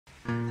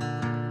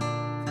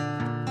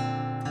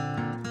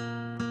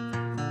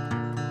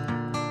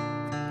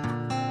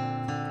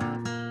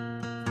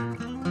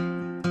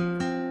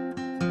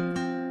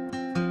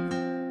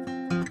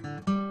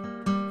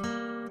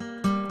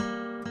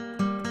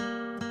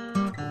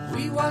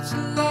We watched the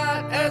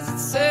light as it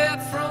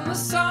set from the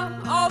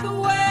sun. All the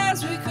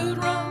ways we could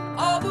run,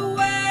 all the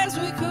ways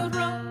we could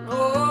run.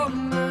 Oh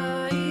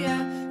my,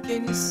 yeah.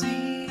 Can you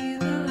see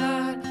the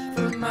light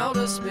from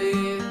outer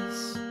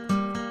space?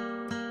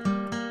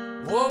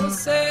 What was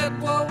said,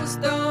 what was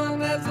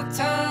done as the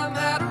time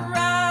had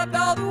arrived.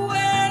 All the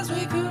ways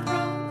we could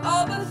run,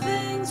 all the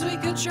things we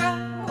could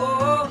try.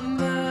 Oh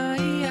my,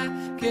 yeah.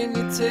 Can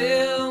you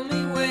tell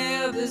me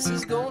where this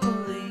is gonna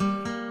lead?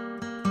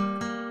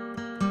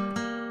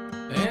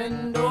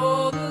 And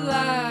all the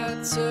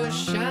lights are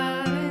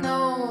shining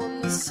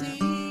on the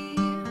sea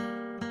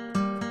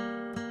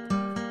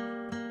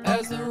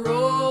as the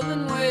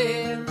rolling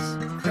waves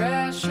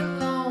crash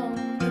along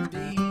the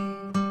beach.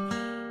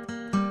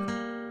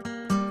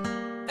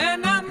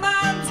 And our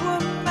minds were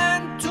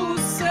meant to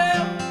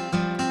sail,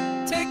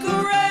 take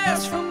a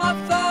rest from our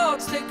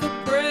thoughts, take a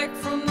break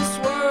from this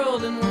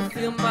world, and we'll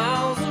feel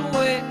miles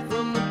away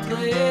from the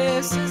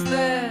places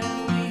that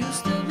we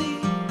used to be.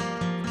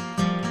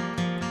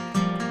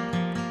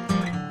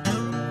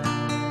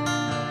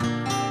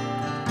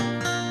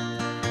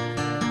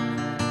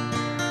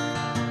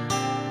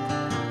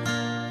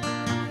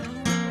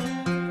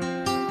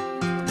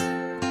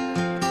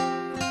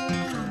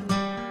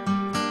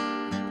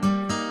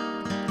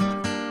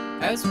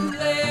 As we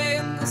lay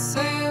in the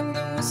sand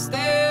and we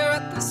stare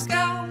at the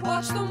sky,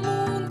 watch the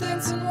moon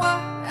dancing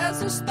white as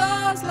the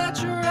stars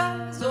light your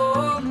eyes.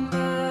 Oh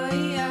my,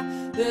 yeah.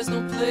 There's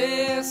no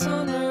place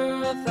on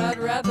earth I'd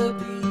rather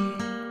be.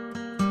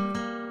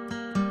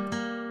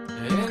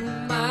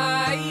 And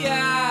my,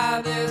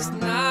 yeah, this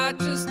night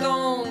just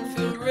don't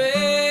feel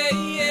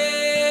real,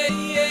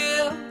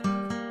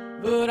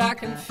 but I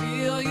can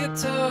feel your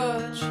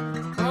touch